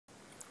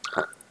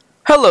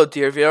Hello,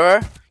 dear viewer.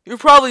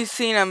 You've probably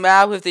seen a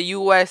map with the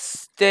U.S.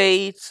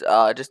 states,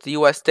 just the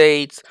U.S.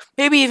 states,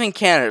 maybe even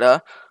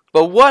Canada.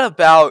 But what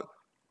about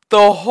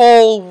the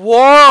whole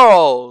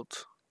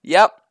world?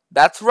 Yep,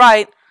 that's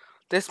right.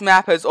 This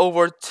map has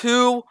over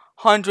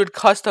 200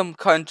 custom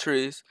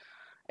countries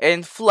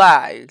and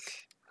flags.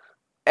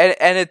 And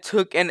it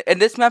took and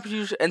this map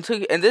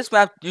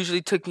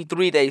usually took me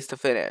 3 days to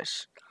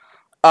finish.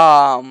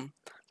 Um,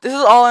 this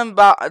is all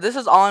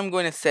I'm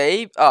going to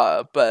say.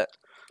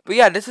 But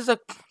yeah, this is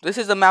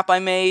a map I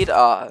made.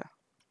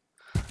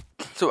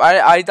 So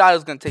I thought it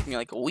was gonna take me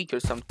like a week or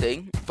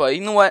something, but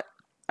you know what?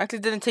 Actually,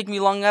 it didn't take me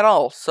long at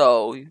all.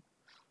 So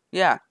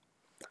yeah.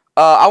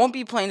 I won't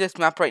be playing this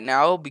map right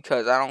now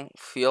because I don't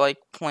feel like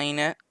playing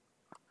it.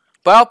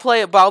 But I'll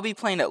play it. But I'll be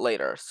playing it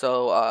later.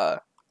 So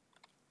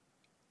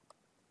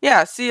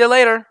yeah. See you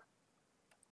later.